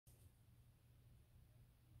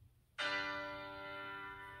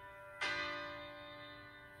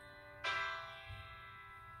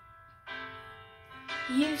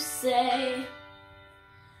You say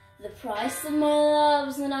the price of my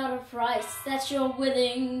love's not a price that you're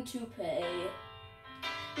willing to pay.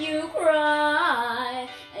 You cry,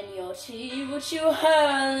 and your tea which you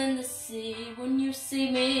hurl in the sea when you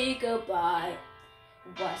see me go by.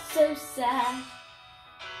 Why so sad?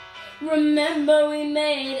 Remember we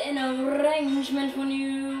made an arrangement when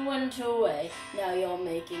you went away. Now you're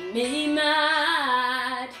making me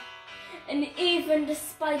mad. And even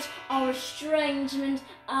despite our estrangement,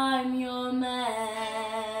 I'm your man.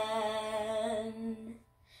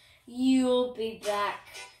 You'll be back,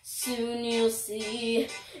 soon you'll see.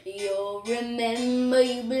 You'll remember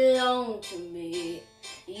you belong to me.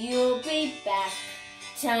 You'll be back,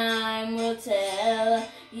 time will tell.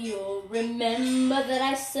 You'll remember that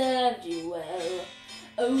I served you well.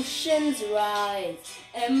 Oceans rise,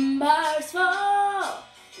 empires fall.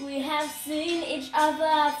 We have seen each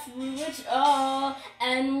other through it all.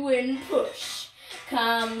 And when push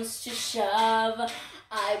comes to shove,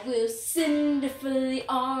 I will send a fully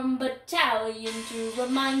armed battalion to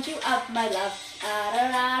remind you of my love. Da da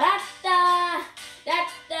da da da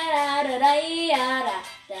da da da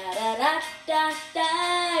da da da da da da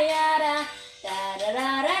da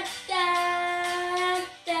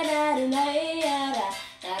da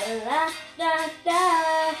da da da da.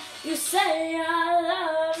 You say our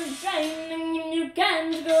love is draining and you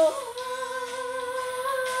can't go on.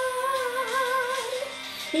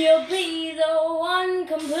 You'll be the one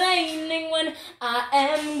complaining when I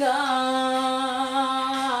am gone.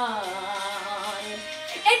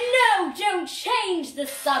 And no, don't change the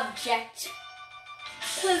subject,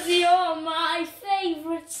 'cause you're my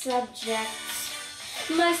favorite subject.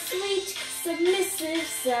 My sweet, submissive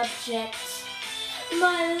subject.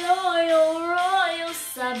 My loyal, royal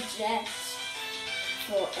subject.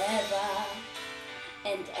 Forever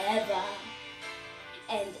and ever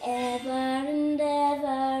and ever and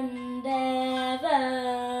ever and ever.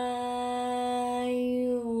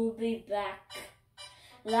 You'll be back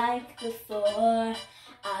like before.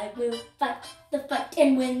 I will fight the fight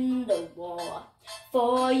and win the war.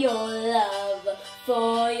 For your love,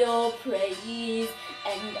 for your praise,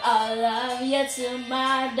 and I'll love you till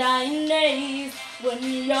my dying days. When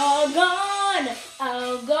you're gone,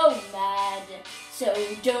 I'll go mad. So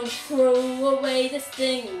don't throw away this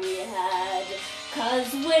thing we had.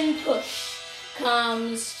 'Cause when push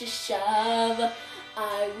comes to shove,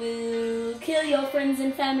 I will kill your friends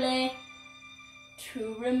and family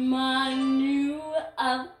to remind you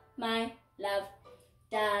of my love.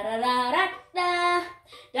 Da da da da da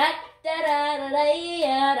da da da da da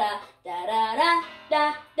da da da da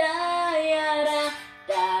da da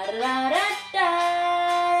da da.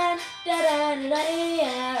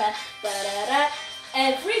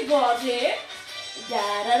 Everybody, da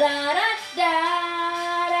da da da da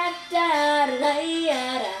da da da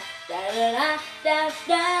da da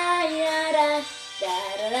da da da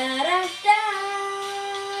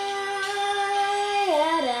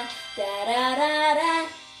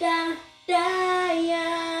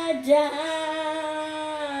da.